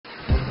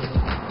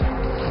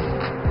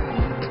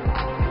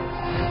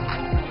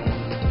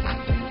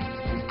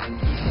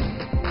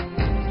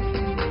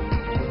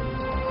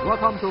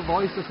Welcome to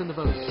Voices in the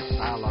Vote,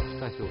 dialogue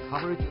special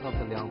coverage of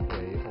the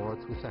Lianghui Oral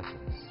 2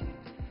 sessions.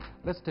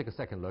 Let's take a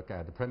second look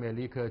at Premier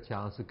Li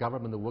Keqiang's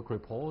government work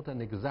report and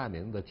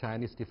examine the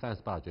Chinese defense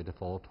budget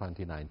for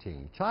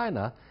 2019.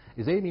 China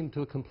is aiming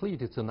to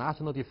complete its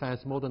national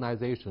defense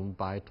modernization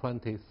by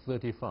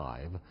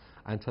 2035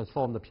 and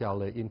transform the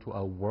PLA into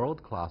a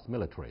world-class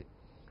military.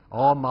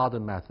 All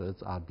modern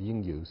methods are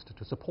being used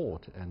to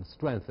support and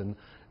strengthen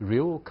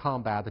real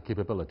combat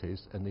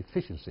capabilities and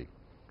efficiency.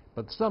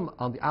 But some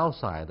on the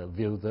outside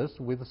view this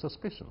with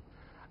suspicion,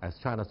 as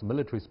China's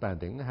military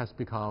spending has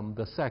become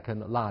the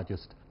second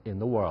largest in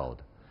the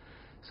world.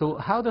 So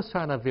how does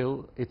China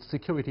view its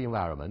security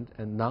environment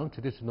and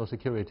non-traditional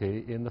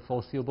security in the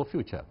foreseeable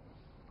future?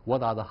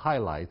 What are the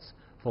highlights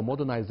for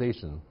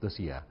modernization this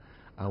year?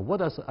 And what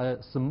does a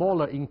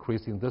smaller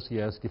increase in this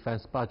year's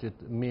defense budget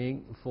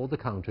mean for the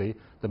country,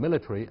 the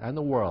military, and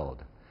the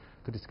world?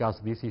 To discuss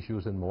these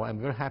issues and more, I'm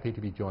very happy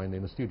to be joined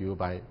in the studio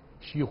by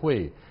Xu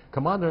Hui,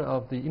 commander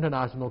of the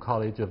International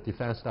College of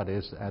Defense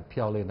Studies at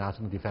PLA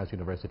National Defense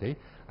University,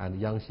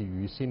 and Yang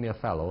Xiyu, senior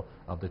fellow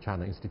of the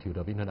China Institute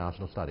of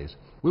International Studies.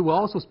 We will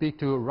also speak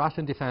to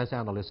Russian defense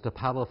analyst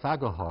Pavel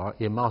Fagohar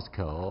in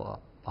Moscow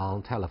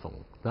on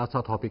telephone. That's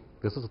our topic.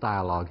 This is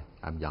Dialogue.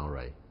 I'm Yang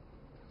Rui.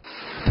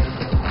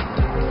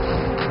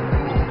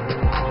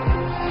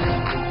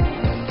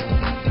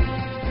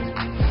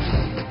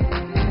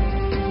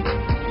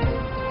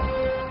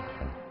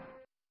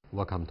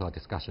 Welcome to our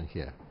discussion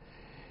here.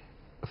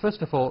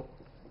 First of all,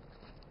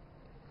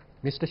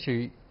 Mr.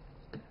 Xu,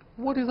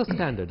 what is the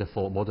standard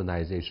for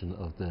modernization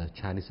of the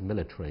Chinese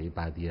military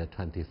by the year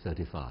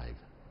 2035?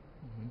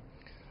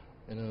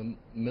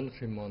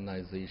 Military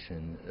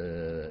modernization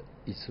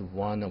is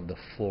one of the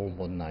four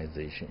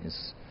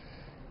modernizations,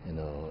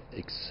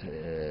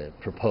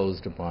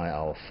 proposed by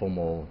our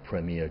former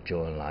Premier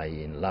Zhou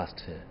Enlai in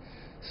last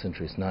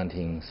century's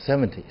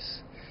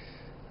 1970s.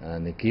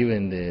 And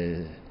given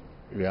the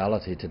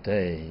reality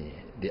today,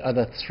 the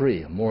other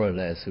three, more or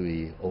less,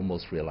 we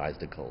almost realized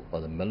the goal, but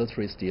the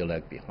military still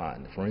lag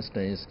behind. For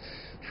instance,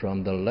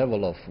 from the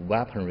level of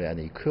weaponry and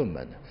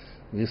equipment,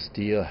 we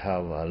still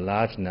have a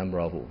large number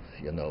of,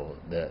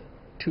 the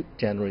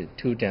generation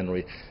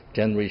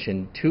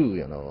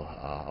two,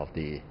 of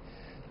the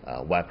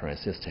weaponry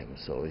system.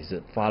 So it's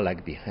far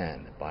lag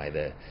behind by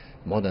the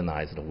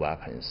modernized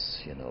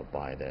weapons,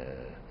 by the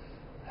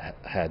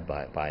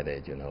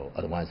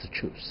advanced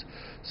troops.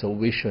 So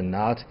we should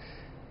not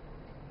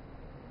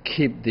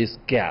keep this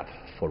gap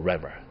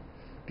forever,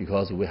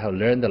 because we have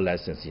learned the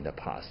lessons in the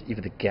past.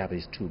 If the gap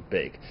is too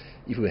big,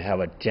 if we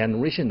have a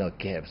generational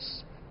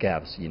gaps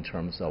in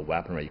terms of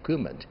weaponry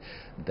equipment,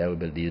 that will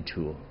lead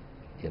to,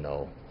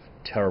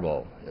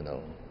 terrible,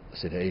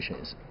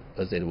 situations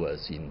as it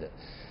was in the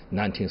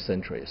 19th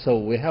century. So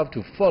we have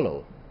to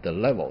follow the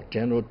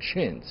general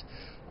trends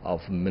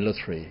of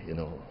military,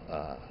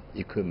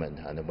 equipment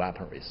and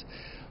weaponries.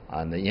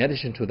 And in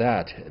addition to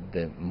that,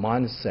 the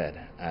mindset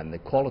and the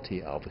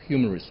quality of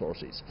human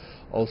resources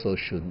also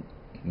should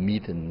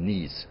meet the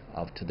needs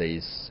of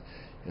today's,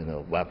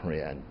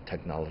 weaponry and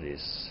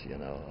technologies,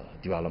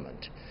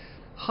 development.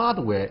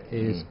 Hardware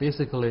is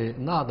basically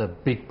not a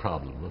big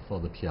problem for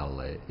the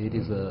PLA. It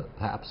is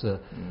perhaps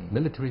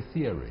military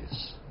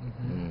theories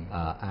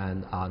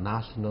and our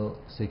national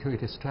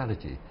security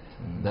strategy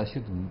that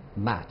should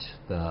match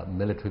the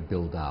military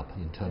build-up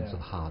in terms of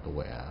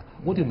hardware.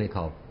 What do you make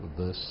of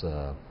this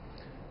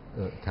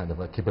kind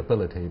of a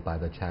capability by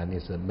the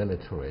Chinese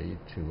military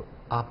to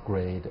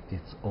upgrade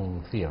its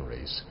own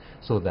theories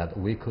so that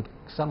we could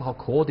somehow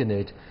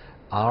coordinate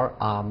our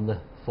armed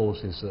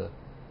forces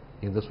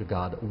in this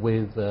regard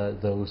with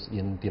those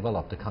in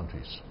developed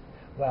countries?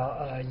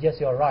 Well, yes,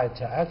 you're right.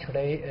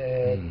 Actually,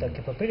 the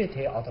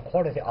capability or the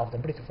quality of the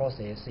military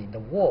forces in the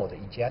world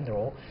in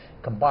general,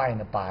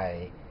 combined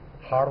by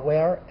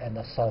hardware and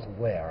the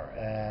software.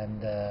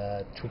 And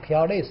to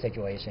PLA's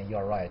situation,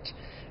 you're right.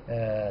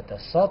 The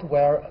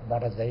software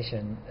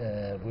modernization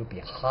will be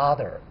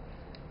harder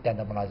than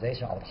the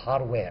modernization of the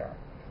hardware.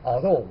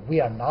 Although we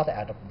are not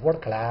at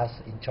world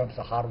class in terms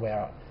of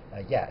hardware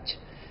yet,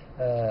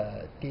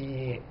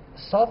 the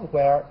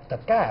software, the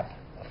gap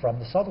from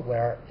the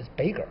software is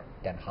bigger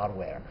than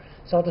hardware.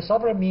 So the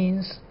software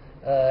means,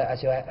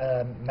 as you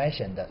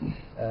mentioned,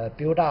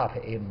 build up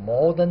a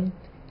modern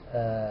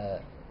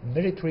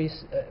military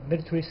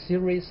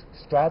series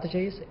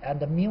strategies,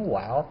 and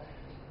meanwhile,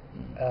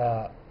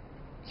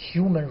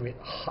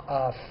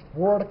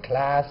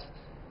 world-class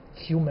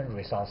human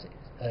resources.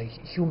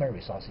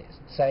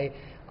 Say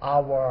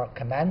our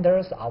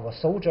commanders, our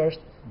soldiers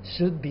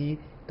should be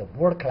the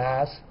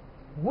world-class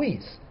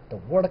with the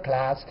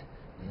world-class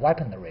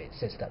weaponry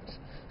systems.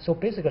 So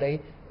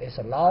basically, it's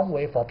a long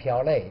way for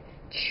PLA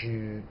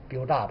to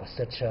build up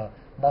such a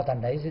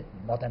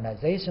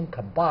modernization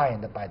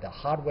combined by the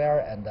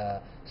hardware and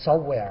the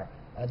software.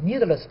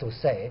 Needless to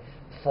say,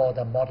 for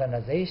the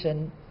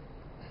modernization,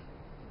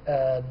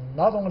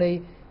 not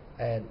only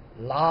a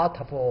lot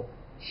of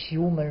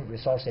human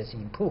resources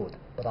input,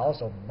 but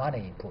also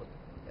money input.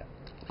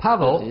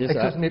 Pavel, Yes,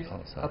 excuse me,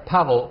 sorry.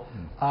 Pavel,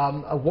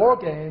 war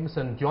games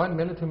and joint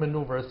military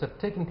maneuvers have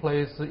taken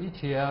place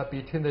each year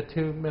between the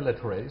two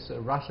militaries,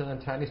 Russian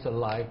and Chinese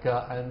alike,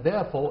 and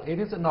therefore it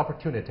is an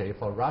opportunity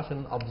for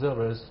Russian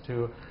observers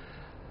to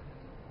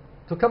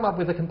come up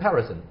with a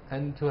comparison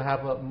and to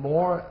have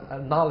more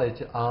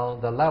knowledge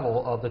on the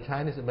level of the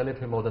Chinese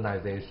military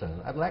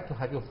modernization. I'd like to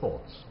have your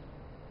thoughts.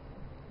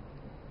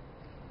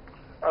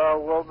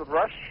 Well, the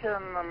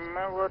Russian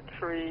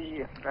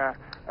military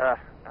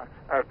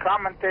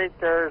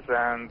commentators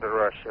and the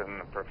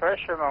Russian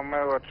professional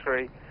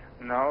military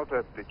know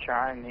that the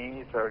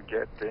Chinese are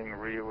getting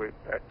really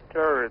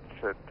better.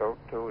 It's a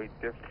totally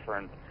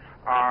different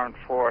armed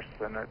force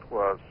than it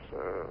was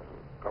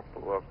a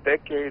couple of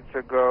decades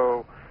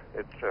ago.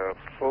 It's a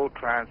full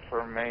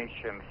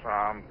transformation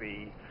from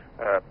the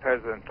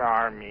peasant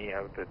army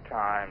of the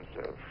times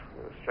of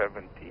the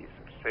 70s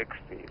or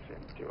 60s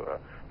into a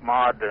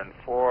modern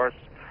force,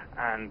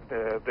 and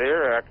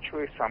they're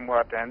actually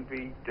somewhat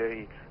envied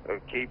the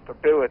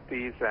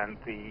capabilities and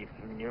the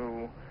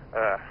new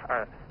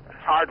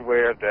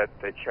hardware that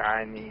the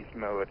Chinese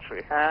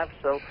military have.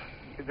 So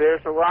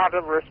there's a lot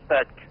of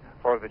respect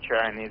for the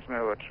Chinese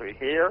military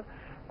here,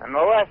 and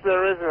unless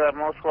there is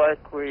most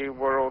likely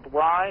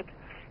worldwide,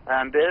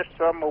 and there's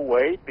some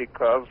away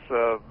because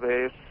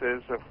this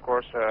is, of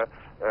course,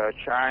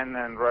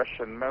 China and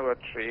Russian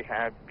military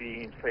have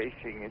been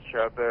facing each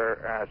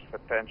other as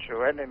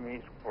potential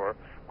enemies for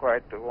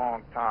quite a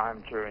long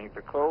time during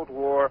the Cold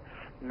War.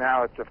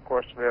 Now it's, of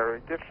course, very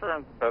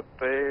different, but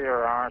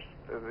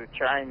the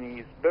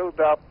Chinese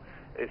buildup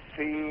is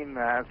seen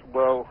as,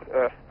 well,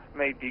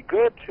 maybe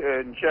good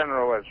in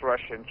general, as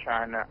Russia and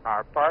China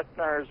are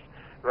partners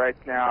right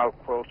now,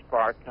 close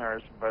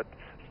partners, but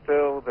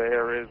still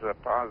there is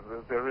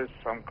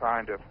some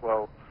kind of,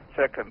 well,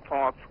 second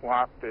thoughts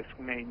what this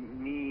may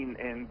mean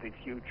in the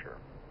future.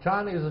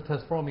 China is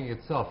transforming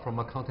itself from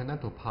a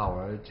continental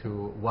power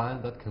to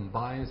one that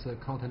combines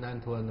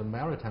continental and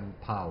maritime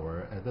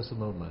power at this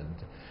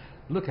moment.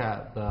 Look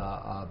at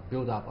the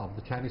build-up of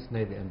the Chinese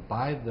Navy, and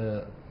by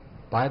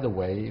the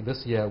way,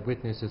 this year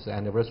witnesses the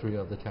anniversary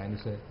of the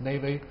Chinese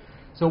Navy.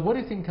 So what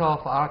do you think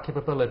of our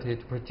capability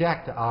to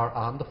project our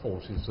armed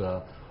forces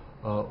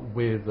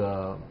with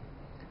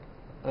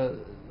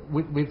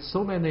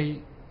so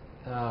many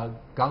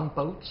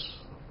gunboats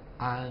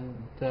and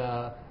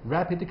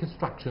rapid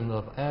construction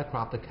of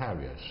aircraft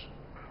carriers?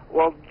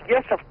 Well,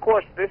 yes, of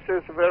course, this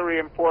is very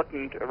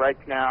important right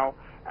now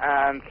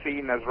and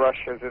seen as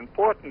Russia's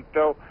important,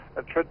 though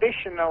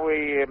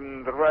traditionally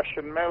the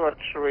Russian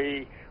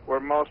military were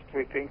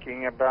mostly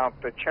thinking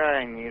about the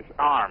Chinese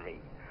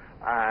army.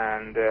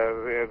 And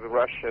the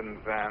Russians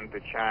and the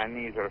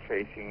Chinese are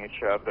facing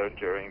each other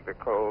during the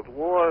Cold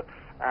War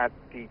at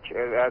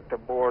the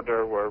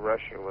border where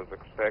Russia was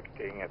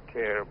expecting a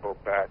terrible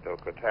battle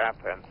could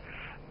happen.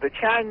 The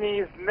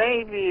Chinese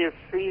Navy is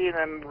seen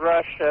in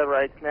Russia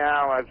right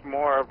now as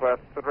more of a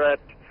threat,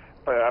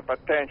 a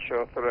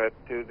potential threat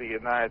to the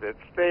United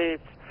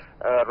States.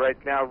 Right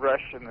now,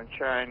 Russian and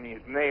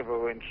Chinese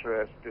naval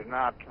interests do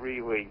not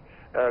really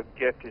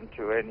get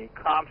into any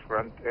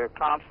conflict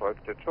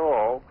at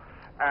all.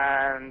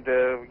 And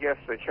yes,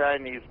 the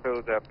Chinese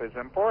buildup is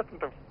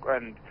important,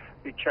 and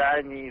the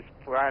Chinese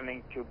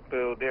planning to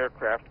build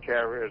aircraft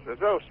carriers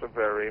is also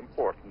very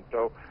important,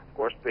 though, of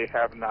course, they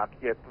have not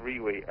yet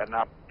really an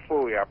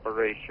fully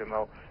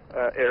operational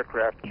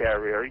aircraft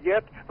carrier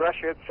yet.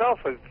 Russia itself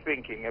is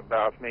thinking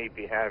about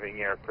maybe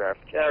having aircraft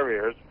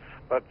carriers,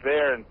 but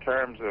there, in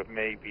terms of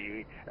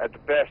maybe at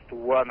best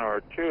one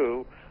or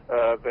two,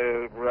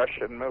 the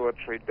Russian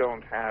military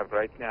don't have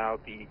right now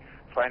the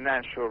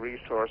financial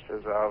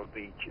resources of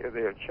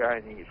their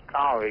Chinese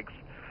colleagues,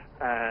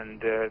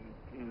 and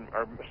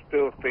are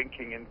still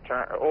thinking in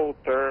old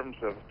terms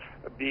of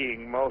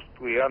being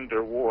mostly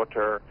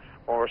underwater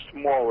or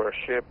smaller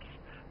ships,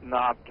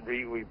 not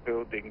really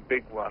building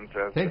big ones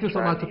as Thank the you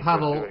so much, Chinese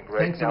Pavel. are doing right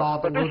Thanks a now.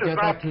 lot. But We'll this is get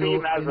back not to you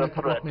seen as in a a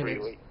couple of threat,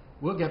 minutes. really.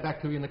 We'll get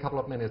back to you in a couple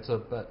of minutes,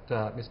 but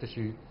Mr.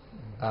 Xu,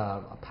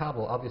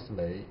 Pavel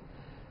obviously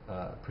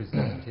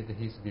presented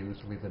his views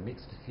with a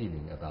mixed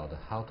feeling about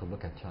how to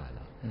look at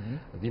China.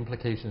 The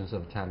implications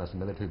of China's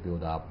military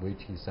build-up,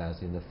 which he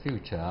says in the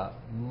future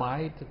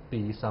might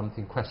be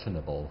something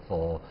questionable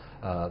for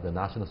the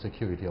national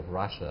security of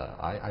Russia.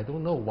 I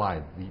don't know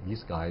why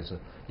these guys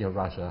in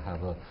Russia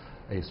have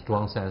a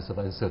strong sense of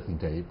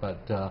uncertainty,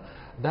 but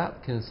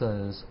that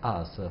concerns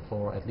us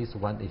for at least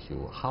one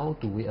issue. How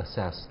do we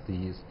assess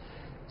these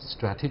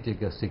strategic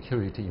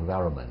security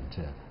environment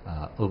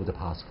over the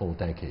past 4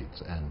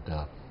 decades,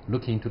 and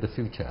looking to the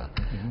future,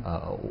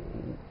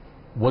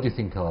 what do you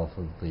think of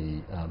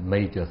the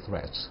major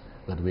threats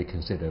that we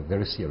consider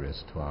very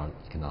serious to our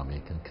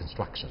economic and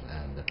construction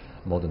and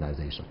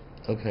modernization?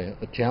 Okay,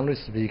 generally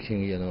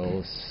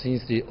speaking,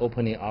 since the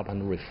opening up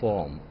and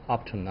reform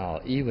up to now,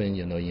 even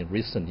in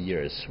recent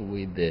years,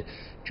 with the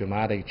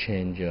dramatic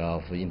change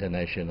of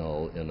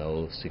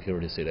international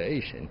security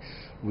situation,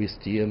 we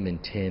still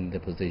maintain the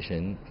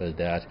position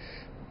that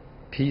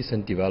peace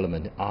and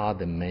development are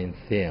the main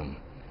theme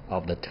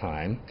of the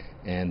time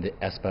and the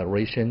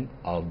aspiration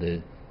of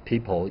the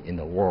people in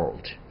the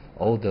world,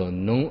 although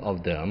none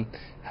of them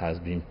has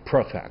been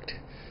perfect,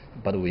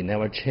 but we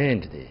never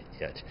changed it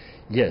yet.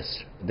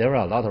 Yes, there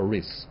are a lot of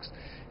risks,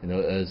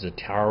 as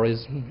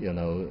terrorism,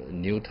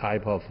 new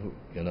type of,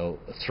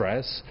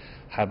 threats,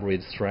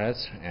 hybrid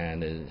threats,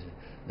 and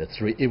the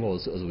three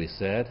evils, as we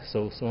said.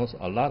 So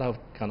a lot of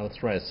kind of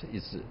threats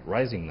is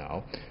rising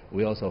now.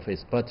 We also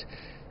face, but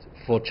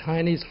for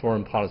Chinese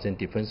foreign policy and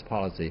defense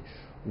policy,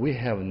 we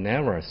have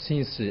never,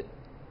 since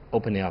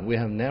opening up, we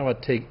have never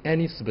taken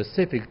any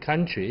specific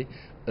country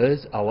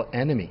as our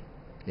enemy.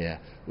 Yeah,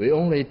 we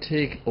only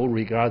take or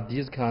regard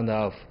these kind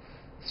of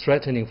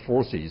threatening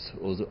forces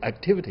or the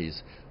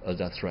activities as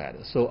a threat.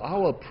 So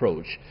our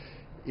approach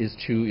is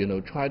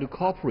to try to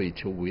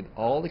cooperate with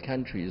all the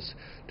countries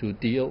to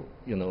deal,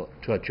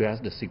 to address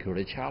the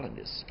security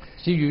challenges.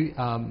 Xu Yu,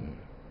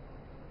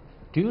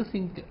 do you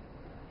think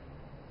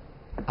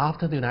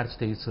after the United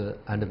States,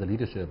 under the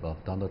leadership of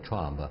Donald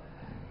Trump,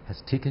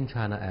 has taken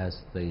China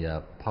as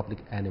the public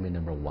enemy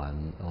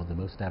 #1 or the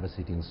most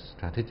devastating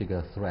strategic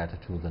threat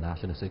to the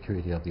national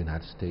security of the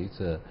United States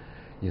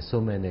in so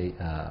many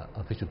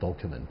official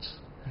documents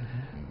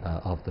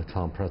of the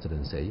Trump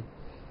presidency,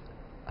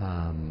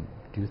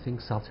 do you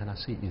think South China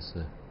Sea is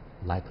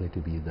likely to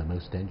be the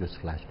most dangerous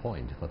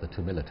flashpoint for the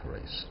two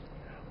militaries?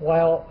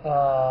 Well,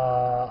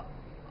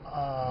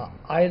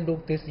 I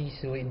look this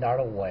issue in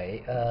another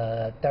way.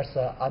 There's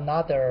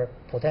another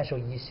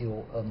potential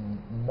issue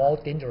more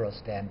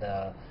dangerous than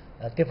the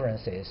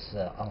differences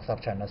on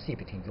South China Sea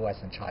between U.S.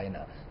 and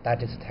China.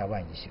 That is the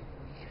Taiwan issue.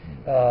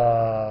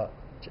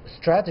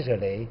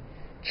 Strategically,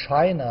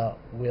 China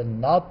will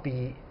not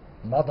be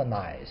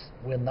modernized,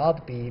 will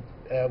not be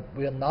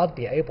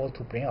able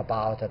to bring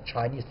about a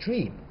Chinese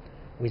dream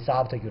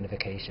without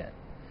unification.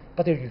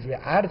 But the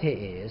reality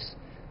is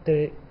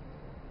the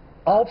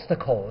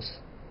obstacles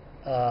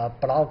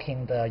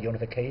blocking the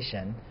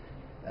unification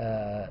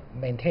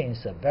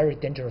maintains a very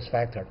dangerous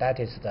factor. That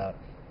is the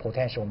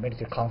potential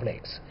military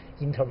conflicts,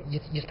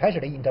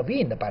 especially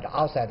intervened by the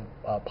outside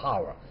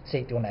power,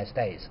 say the United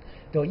States.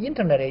 Though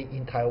internally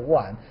in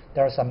Taiwan,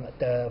 there are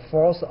the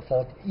force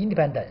for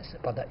independence,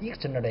 but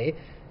externally,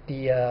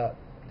 the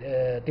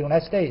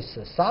United States,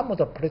 some of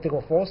the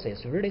political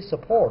forces really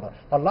support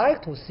or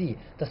like to see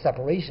the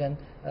separation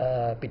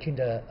between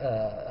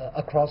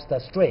across the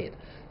strait.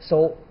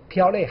 So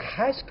PLA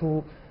has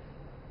to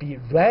be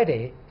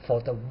ready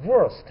for the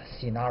worst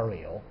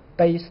scenario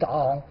based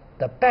on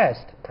the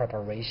best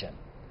preparation.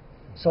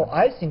 So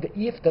I think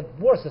if the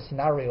worst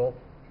scenario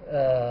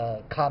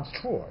comes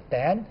true,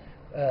 then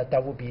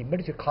there will be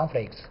military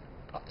conflicts,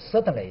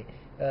 certainly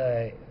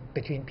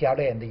between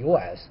PLA and the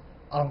U.S.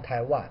 on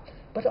Taiwan.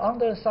 But on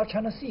the South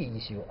China Sea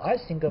issue, I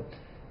think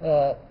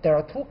there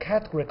are two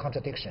category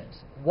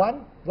contradictions.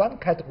 One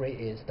category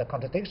is the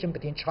contradiction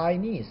between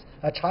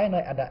China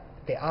and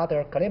the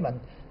other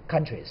claimant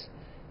countries.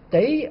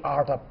 They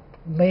are the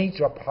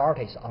major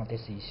parties on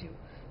this issue.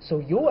 So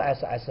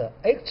U.S. as an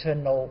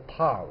external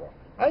power,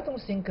 I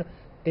don't think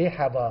they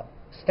have a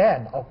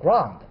stand or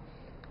ground,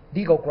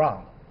 legal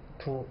ground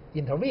to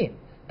intervene.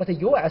 But the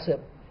U.S.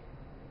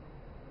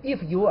 If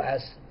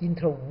U.S.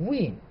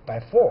 intervene by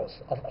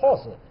force, of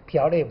course,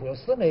 PLA will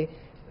certainly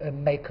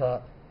make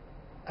a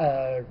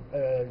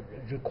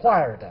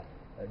required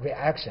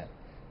reaction.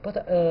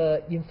 But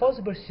in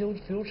foreseeable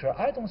future,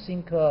 I don't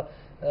think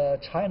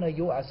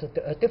China-U.S.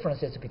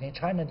 differences between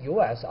China and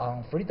U.S.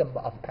 on freedom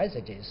of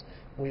passages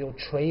will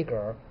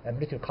trigger a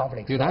military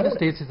conflict. The United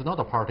States is not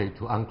a party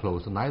to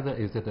UNCLOS, neither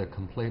is it a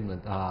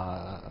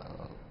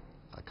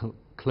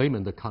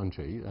claimant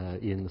country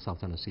in the South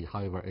China Sea.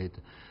 However, it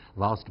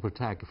vows to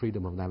protect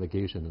freedom of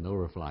navigation and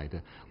overflight.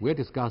 We're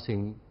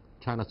discussing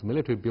China's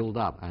military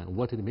build-up and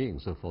what it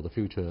means for the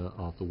future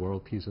of the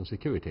world peace and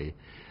security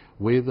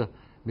with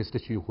Mr.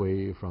 Xu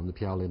Hui from the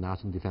PLA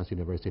National Defense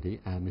University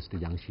and Mr.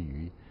 Yang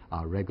Xiyu,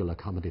 our regular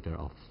commentator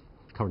of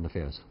current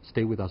affairs.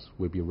 Stay with us.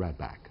 We'll be right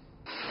back.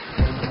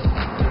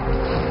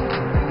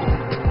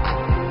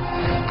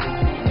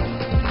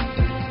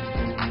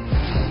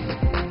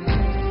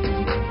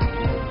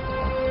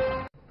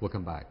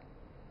 Welcome back.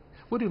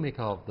 What do you make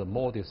of the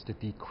modest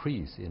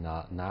decrease in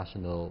our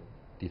national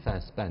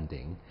defense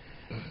spending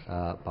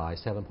by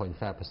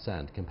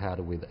 7.5% compared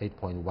with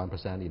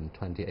 8.1% in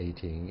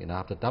 2018, and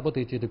after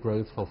double-digit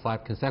growth for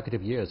 5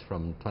 consecutive years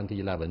from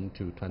 2011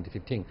 to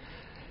 2015?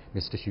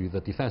 Mr. Xu,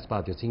 the defense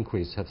budget's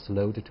increase have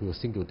slowed to a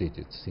single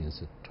digit since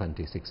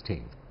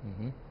 2016.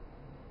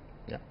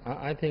 Yeah,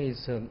 I think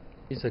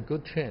it's a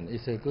good trend.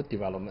 It's a good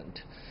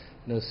development.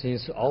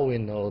 Since all we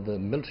know, the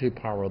military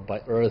power by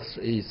Earth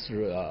is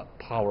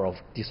power of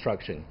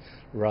destruction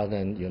rather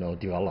than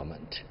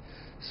development.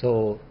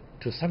 So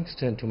to some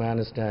extent, to my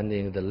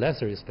understanding, the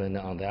lesser you spend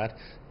on that,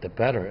 the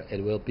better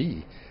it will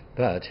be.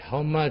 But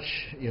how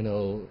much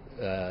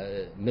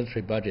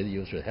military budget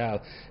you should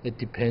have, it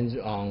depends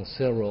on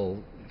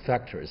several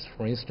factors.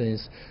 For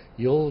instance,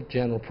 your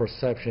general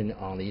perception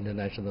on the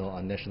international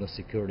and national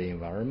security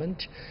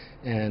environment,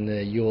 and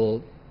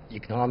your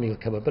economic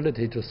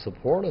capability to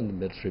support the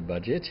military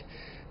budget,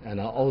 and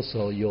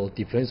also your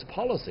defense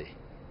policy.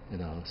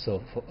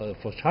 So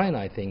for China,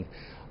 I think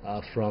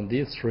from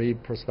these three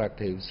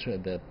perspectives,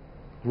 the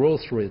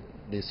growth rate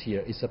this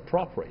year is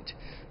appropriate.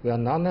 We are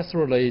not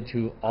necessarily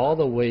to all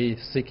the way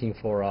seeking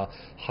for a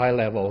high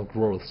level of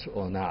growth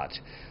or not.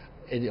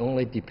 It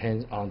only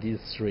depends on these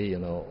three,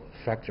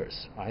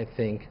 factors. I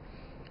think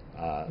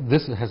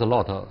this has a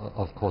lot,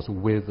 of course,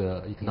 with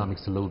economic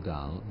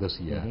slowdown this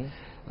year.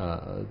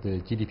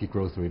 The GDP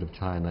growth rate of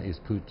China is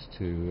put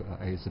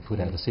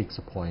at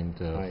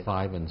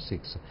 6.5 and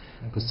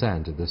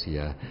 6% this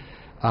year.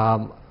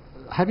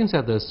 Having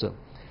said this,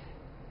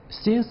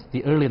 since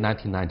the early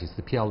 1990s,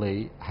 the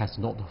PLA has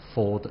not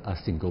fought a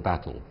single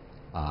battle.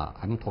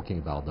 I'm talking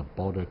about the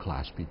border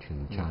clash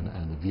between China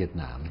and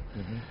Vietnam.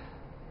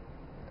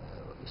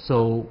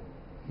 So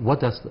what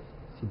does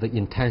the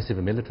intensive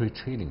military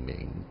training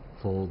mean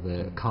for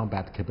the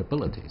combat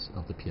capabilities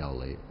of the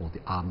PLA or the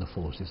armed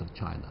forces of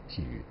China?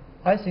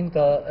 I think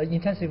the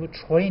intensive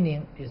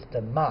training is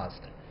the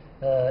must.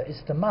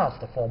 It's the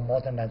must for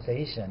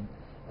modernization.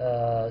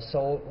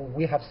 So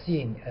we have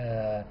seen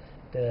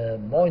the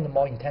more and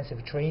more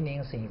intensive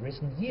trainings in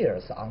recent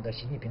years under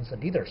Xi Jinping's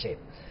leadership.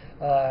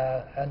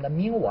 And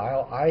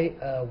meanwhile,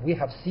 we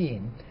have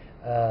seen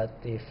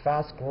the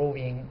fast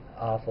growing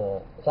of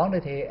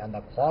quantity and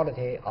the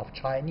quality of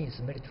Chinese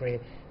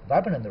military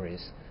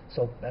weaponries.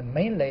 So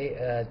mainly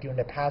during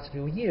the past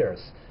few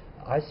years,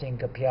 I think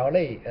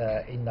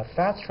PLA in the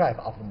fast track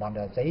of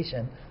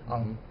modernization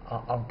on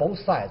both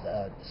sides,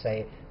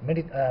 say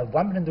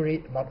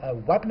weaponry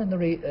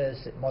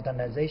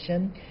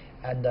modernization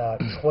and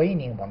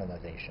training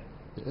modernization.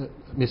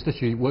 Mr.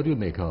 Xu, what do you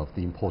make of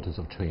the importance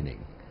of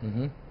training?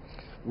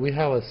 We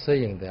have a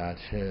saying that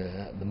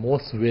the more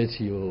sweat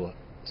you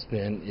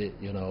spend,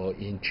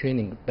 in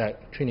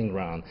training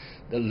ground,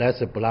 the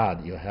less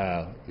blood you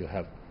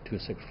have to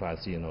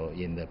sacrifice,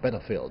 in the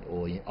battlefield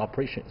or in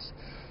operations.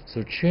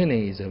 So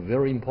training is a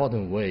very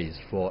important way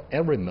for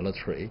every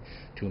military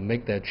to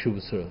make their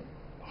troops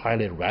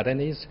highly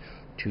readiness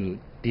to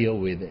deal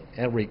with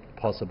every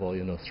possible,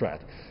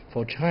 threat.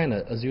 For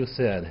China, as you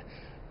said,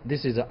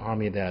 this is an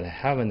army that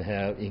haven't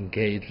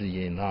engaged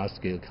in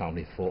large-scale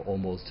conflict for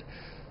almost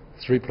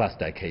 3+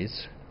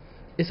 decades.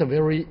 It's a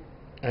very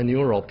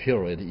unusual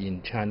period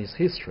in Chinese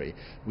history.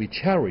 We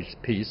cherish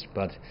peace,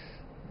 but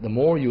the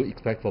more you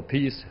expect for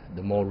peace,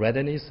 the more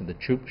readiness the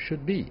troops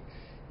should be.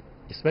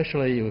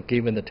 Especially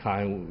given the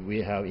time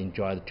we have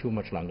enjoyed too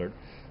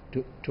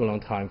long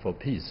time for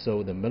peace.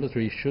 So the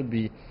military should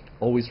be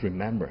always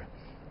remember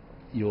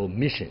your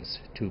missions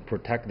to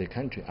protect the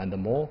country, and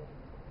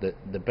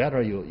the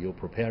better you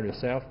prepare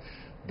yourself,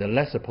 the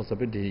less the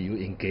possibility you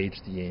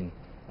engaged in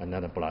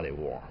another bloody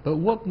war. But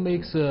what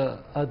makes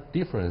a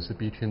difference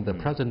between the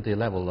present-day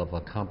level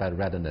of combat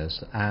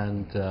readiness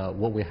and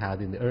what we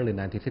had in the early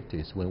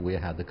 1950s when we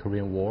had the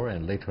Korean War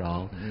and later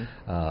on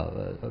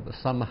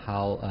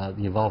somehow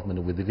the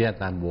involvement with the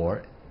Vietnam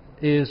War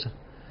is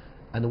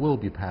and will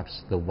be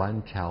perhaps the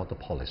one-child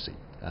policy?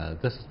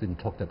 This has been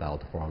talked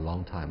about for a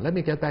long time. Let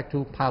me get back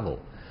to Pavel.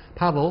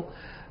 Pavel,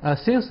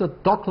 since the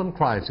dot-com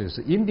crisis,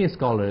 Indian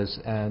scholars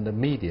and the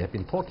media have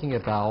been talking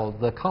about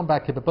the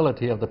combat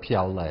capability of the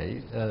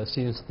PLA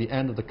since the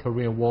end of the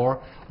Korean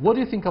War. What do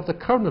you think of the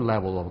current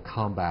level of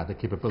combat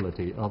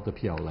capability of the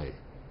PLA?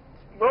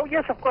 Well,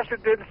 yes, of course,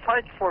 it did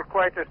fight for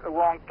quite a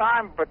long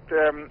time, but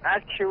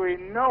actually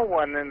no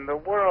one in the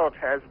world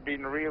has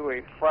been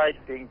really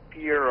fighting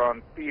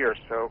peer-on-peer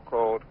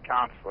so-called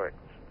conflicts.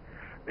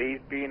 These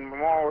been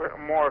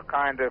more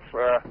kind of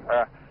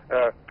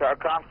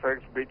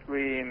conflicts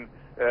between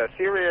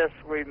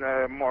seriously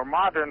more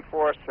modern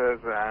forces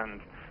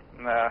and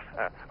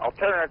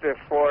alternative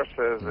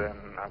forces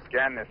in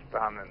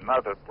Afghanistan and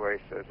other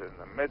places in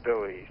the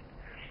Middle East.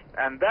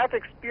 And that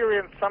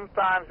experience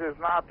sometimes is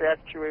not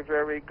actually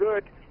very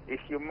good if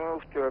you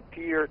move to a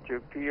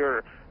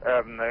peer-to-peer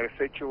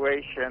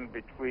situation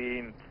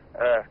between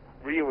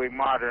really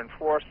modern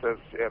forces,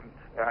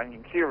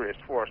 serious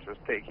forces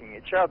taking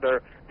each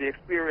other. The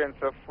experience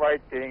of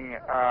fighting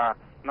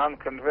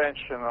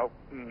non-conventional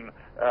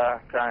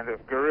kind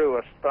of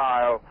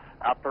guerrilla-style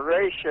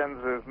operations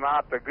is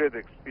not a good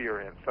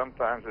experience.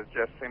 Sometimes it's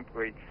just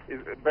simply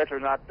better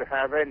not to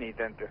have any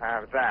than to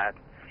have that.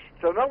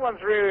 So no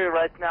one's really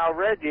right now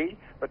ready,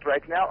 but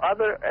right now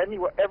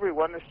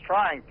everyone is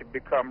trying to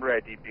become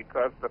ready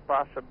because the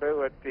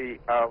possibility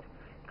of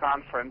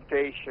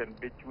confrontation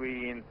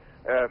between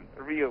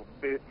real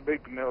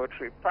big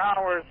military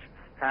powers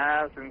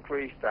has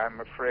increased, I'm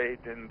afraid,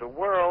 in the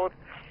world.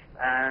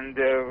 And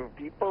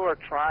people are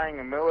trying,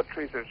 and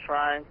militaries are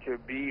trying to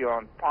be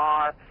on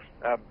par.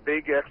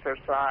 Big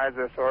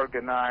exercises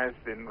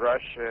organized in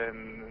Russia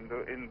and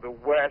in the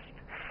West,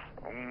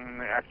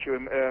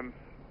 actually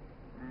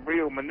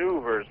real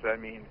maneuvers, I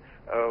mean,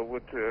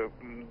 with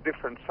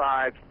different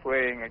sides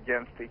playing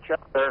against each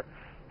other.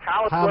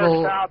 How it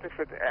works out, if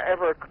it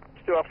ever comes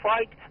to a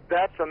fight,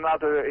 that's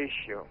another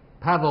issue.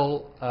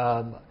 Pavel,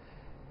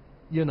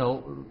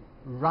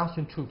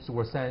 Russian troops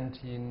were sent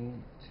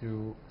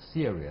into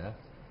Syria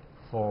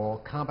for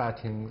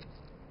combating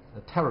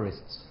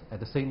terrorists at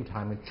the same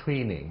time,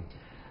 training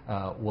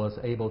was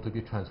able to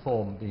be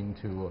transformed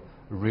into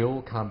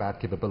real combat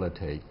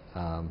capability.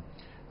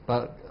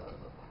 But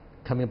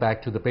coming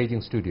back to the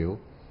Beijing studio,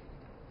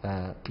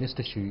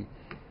 Mr. Xu,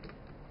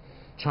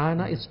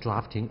 China is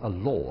drafting a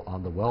law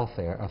on the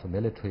welfare of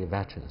military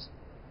veterans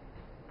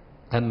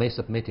and may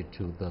submit it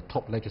to the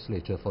top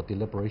legislature for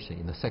deliberation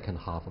in the second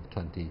half of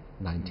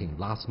 2019.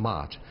 Last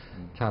March,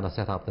 China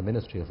set up the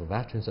Ministry of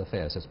Veterans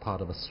Affairs as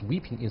part of a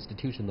sweeping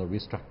institutional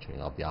restructuring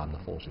of the armed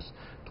forces.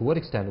 To what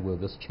extent will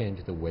this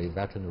change the way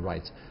veteran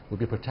rights will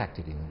be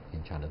protected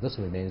in China? This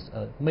remains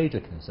a major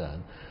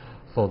concern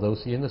for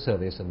those in the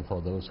service and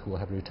for those who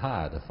have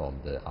retired from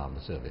the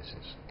armed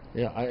services.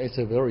 Yeah, it's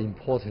a very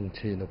important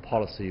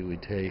policy we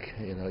take,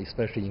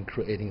 especially in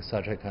creating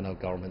such a kind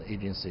of government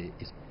agency.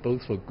 It's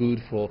both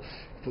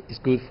it's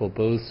good for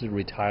both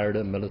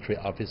retired military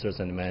officers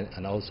and men,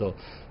 and also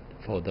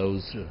for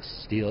those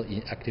still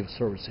in active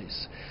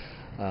services.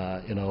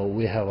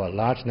 We have a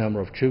large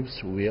number of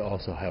troops. We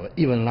also have an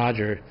even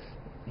larger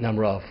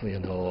number of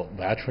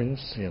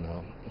veterans.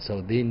 So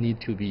they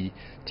need to be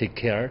taken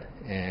care of.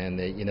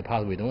 And in the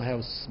past, we don't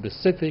have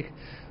specific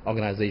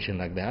organization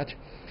like that.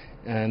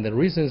 And the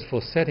reasons for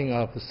setting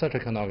up such a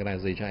kind of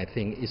organization, I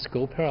think, is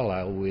go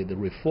parallel with the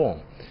reform,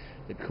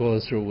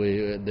 because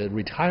the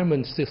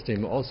retirement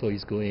system also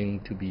is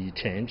going to be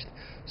changed.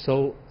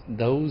 So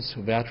those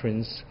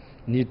veterans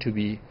need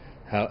to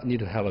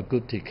have a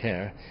good take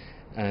care,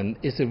 and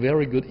it's a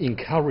very good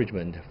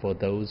encouragement for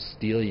those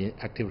still in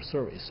active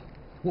service.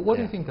 What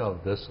do you think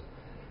of this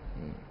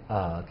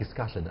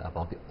discussion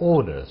about the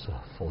orders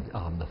for the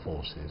armed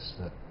forces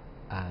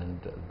and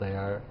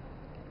their?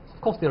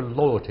 Of course, their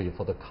loyalty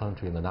for the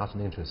country and the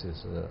national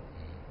interests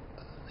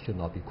should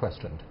not be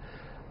questioned.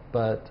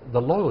 But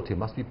the loyalty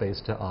must be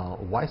based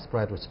on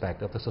widespread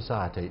respect of the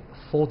society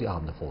for the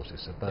armed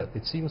forces. But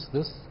it seems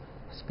this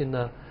has been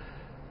a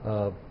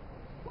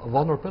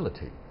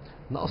vulnerability,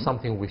 not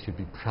something we should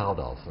be proud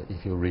of.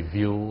 If you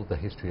review the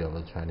history of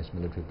the Chinese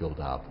military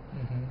build-up,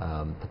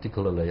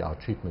 particularly our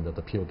treatment of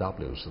the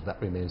POWs,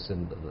 that remains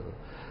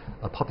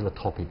a popular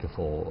topic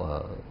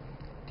for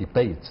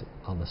debate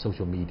on the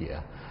social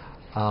media.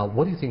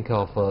 What do you think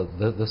of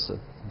this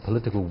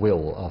political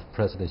will of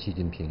President Xi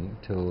Jinping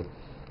to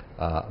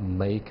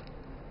make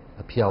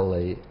a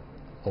PLA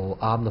or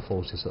armed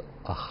forces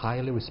a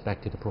highly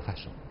respected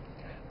profession?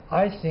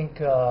 I think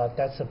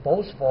that's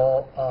both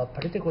for a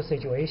political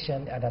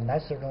situation and a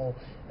national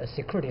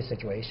security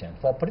situation.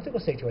 For political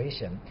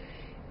situation,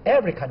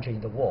 every country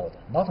in the world,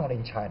 not only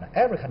in China,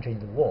 every country in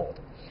the world,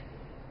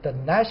 the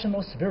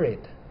national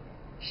spirit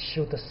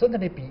should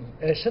certainly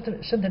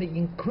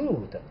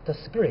include the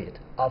spirit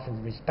of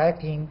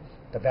respecting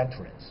the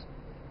veterans.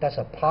 That's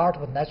a part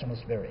of national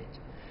spirit.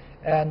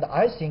 And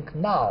I think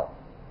now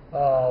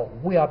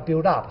we are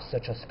built up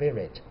such a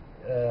spirit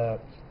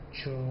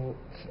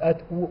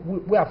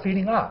we are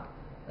filling up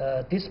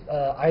this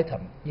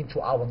item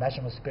into our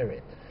national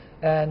spirit.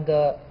 And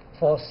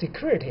for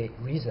security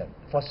reason,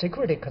 for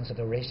security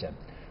consideration,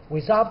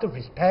 without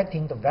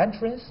respecting the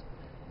veterans,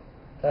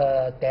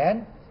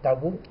 then there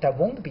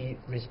won't be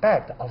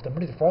respect of the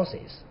military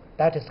forces.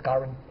 That is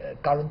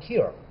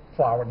guaranteed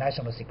for our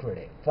national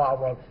security, for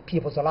our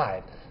people's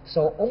lives.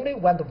 So only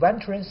when the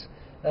veterans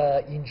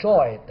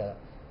enjoy the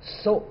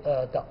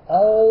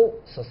all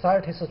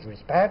society's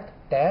respect,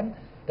 then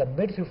the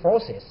military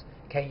forces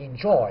can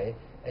enjoy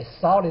a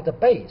solid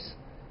base,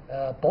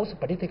 both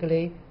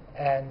politically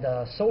and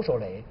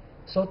socially,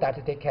 so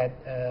that they can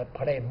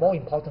play a more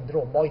important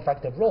role, more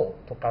effective role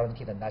to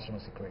guarantee the national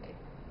security.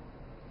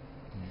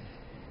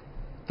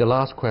 The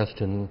last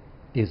question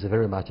is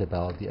very much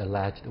about the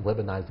alleged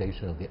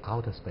weaponization of the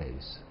outer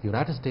space. The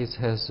United States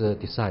has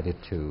decided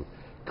to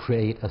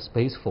create a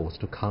space force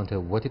to counter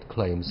what it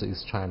claims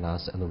is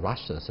China's and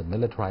Russia's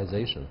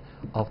militarization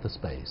of the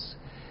space.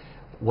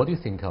 What do you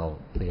think of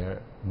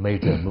their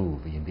major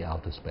move in the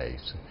outer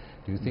space?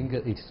 Do you think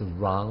it's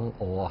wrong,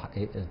 or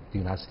the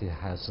United States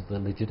has the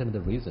legitimate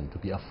reason to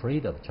be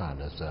afraid of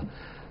China's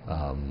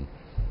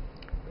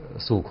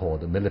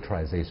so-called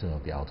militarization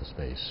of the outer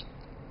space?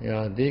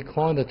 Yeah, they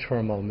coined the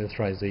term of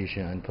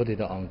militarization and put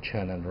it on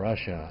China and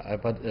Russia.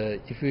 But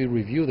if we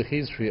review the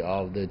history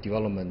of the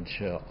development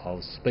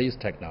of space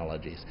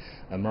technologies,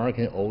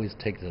 America always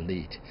take the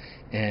lead.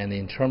 And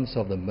in terms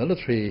of the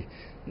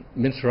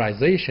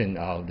militarization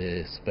of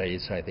the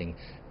space, I think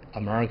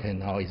America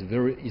now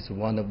is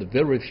one of the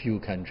very few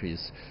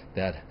countries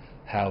that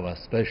have a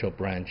special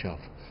branch of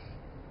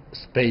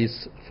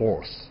space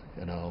force.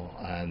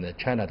 And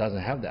China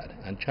doesn't have that.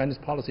 And China's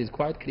policy is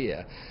quite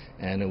clear.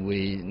 And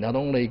we not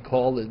only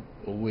call it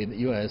with the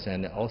U.S.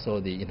 and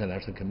also the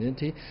international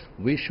community,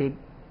 we should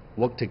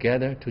work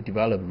together to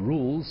develop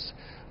rules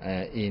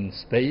in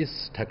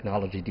space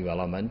technology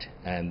development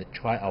and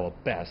try our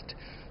best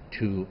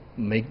to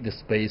make the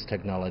space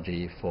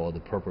technology for the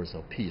purpose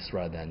of peace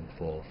rather than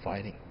for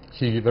fighting.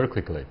 Xi, very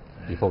quickly,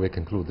 before we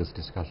conclude this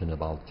discussion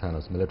about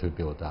China's military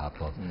build-up,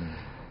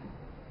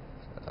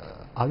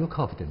 Are you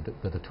confident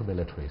that the two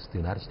militaries, the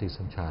United States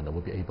and China,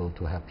 will be able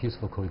to have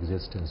peaceful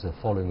coexistence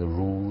following the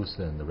rules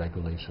and the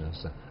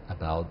regulations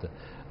about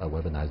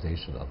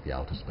weaponization of the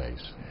outer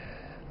space?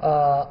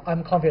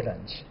 I'm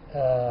confident,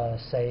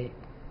 say,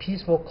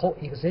 peaceful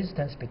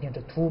coexistence between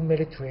the two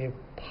military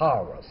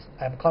powers.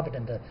 I'm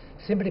confident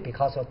simply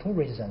because of two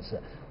reasons.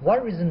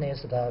 One reason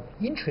is the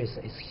interest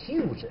is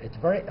huge. It's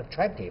very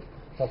attractive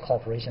for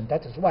cooperation.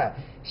 That is why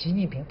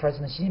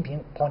President Xi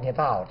Jinping pointed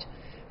out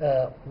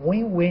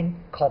win-win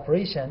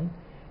cooperation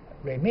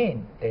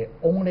remain the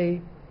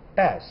only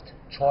best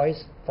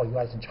choice for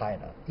U.S. and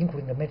China,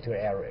 including the military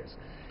areas.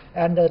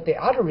 And the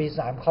other reason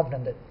I'm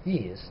confident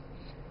is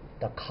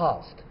the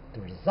cost,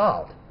 the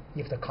result,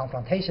 if the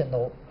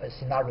confrontational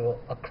scenario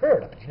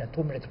occurred between the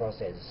two military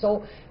forces.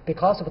 So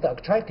because of the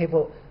attractive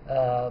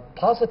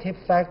positive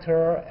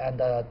factor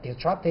and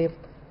disruptive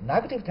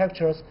negative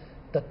factors,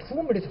 the two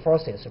military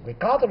forces,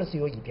 regardless of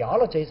your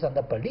ideologies and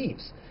the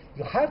beliefs,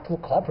 you have to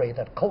cooperate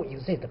and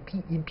coexist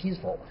in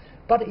peaceful.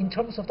 But in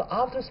terms of the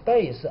outer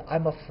space,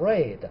 I'm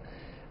afraid,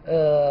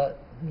 led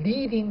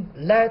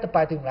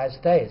by the United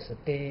States,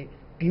 the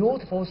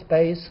beautiful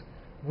space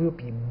will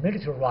be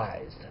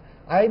militarized.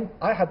 I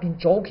have been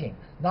joking.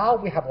 Now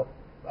we have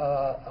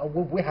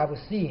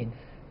seen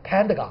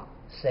Pentagon,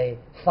 say,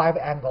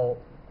 5-angle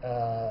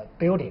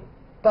building,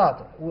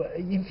 but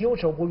in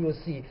future we will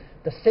see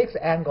the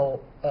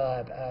 6-angle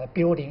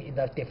building in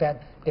the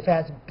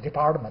defense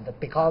department,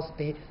 because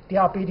they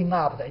are building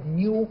up the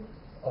new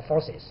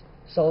forces.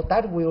 So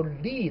that will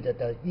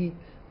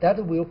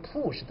that will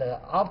push the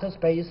outer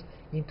space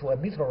into a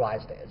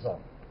militarized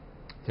zone.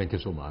 Thank you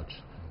so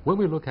much. When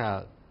we look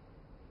at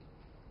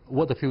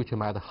what the future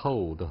might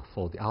hold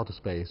for the outer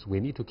space, we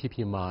need to keep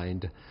in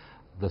mind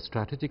the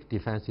Strategic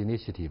Defense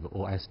Initiative,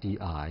 or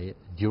SDI,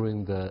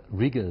 during the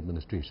Reagan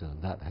administration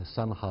that has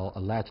somehow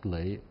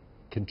allegedly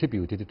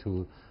contributed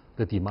to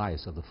the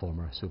demise of the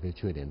former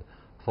Soviet Union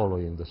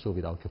following the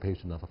Soviet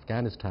occupation of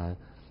Afghanistan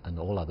and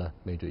all other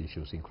major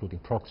issues, including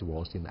proxy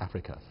wars in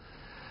Africa.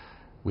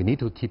 We need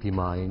to keep in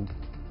mind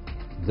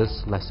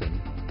this lesson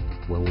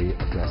when we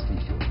address the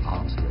issue of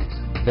arms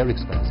race, very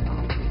expensive